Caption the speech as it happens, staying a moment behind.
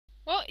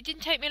it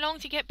didn't take me long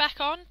to get back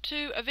on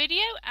to a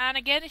video, and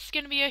again this is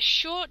going to be a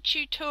short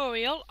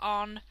tutorial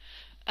on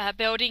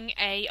building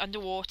a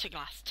underwater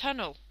glass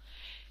tunnel.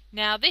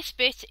 Now this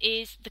bit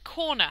is the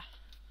corner.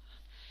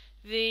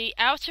 The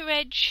outer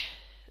edge,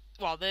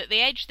 well the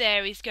edge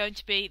there is going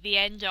to be the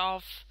end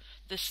of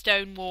the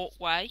stone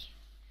walkway.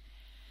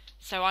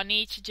 So I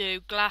need to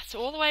do glass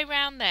all the way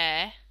around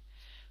there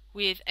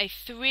with a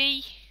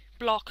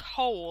 3-block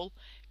hole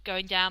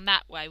going down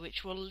that way,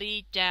 which will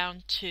lead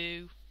down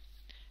to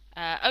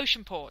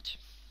Oceanport.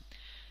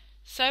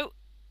 So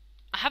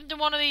I haven't done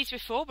one of these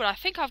before, but I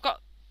think I've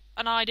got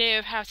an idea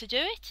of how to do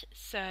it.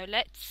 So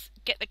let's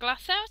get the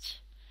glass out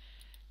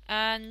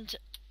and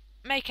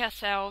make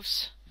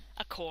ourselves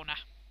a corner.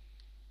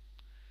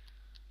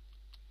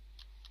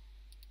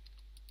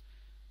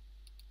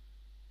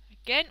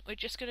 Again, we're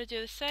just going to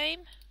do the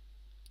same.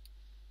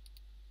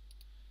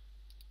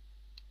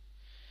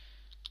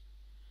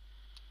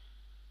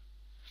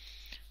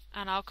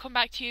 And I'll come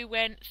back to you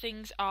when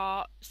things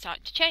are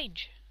starting to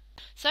change.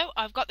 So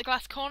I've got the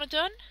glass corner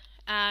done,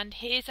 and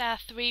here's our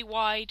 3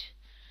 wide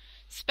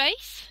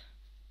space.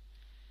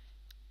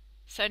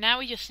 So now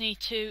we just need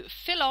to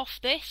fill off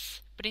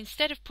this, but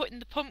instead of putting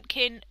the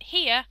pumpkin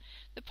here,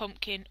 the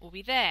pumpkin will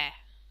be there.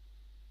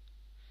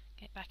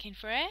 Get back in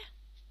for air,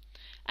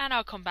 and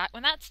I'll come back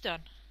when that's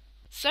done.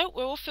 So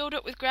we're all filled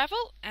up with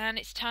gravel, and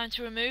it's time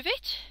to remove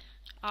it.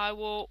 I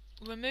will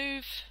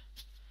remove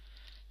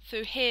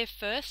through here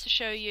first to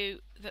show you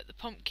that the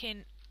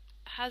pumpkin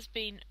has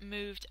been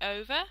moved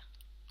over.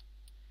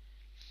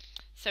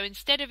 So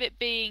instead of it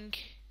being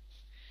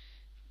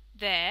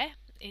there,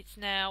 it's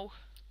now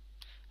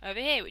over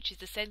here, which is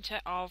the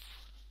centre of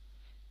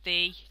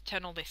the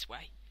tunnel this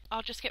way.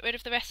 I'll just get rid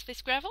of the rest of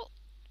this gravel.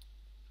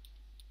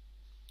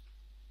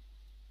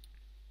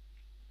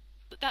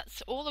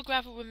 That's all the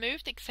gravel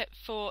removed except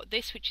for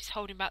this, which is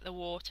holding back the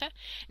water.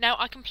 Now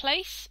I can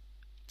place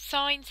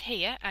signs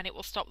here and it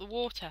will stop the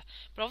water,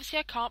 but obviously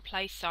I can't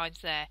place signs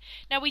there.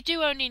 Now we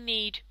do only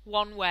need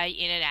one way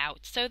in and out,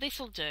 so this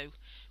will do.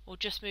 We'll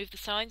just move the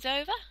signs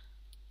over,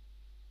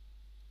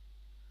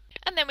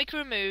 and then we can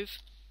remove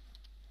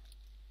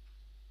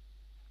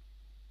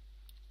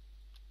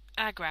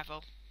our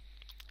gravel,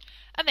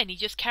 and then you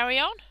just carry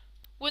on.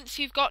 Once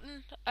you've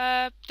gotten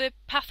the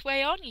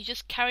pathway on, you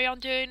just carry on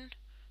doing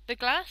the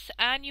glass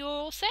and you're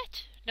all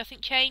set.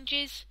 Nothing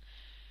changes,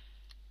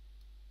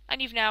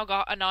 and you've now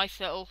got a nice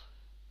little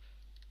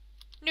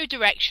new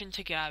direction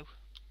to go.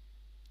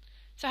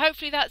 So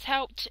hopefully that's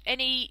helped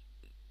any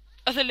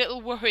other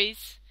little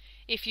worries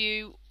if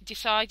you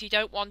decide you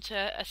don't want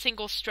a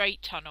single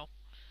straight tunnel.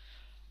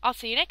 I'll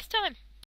see you next time.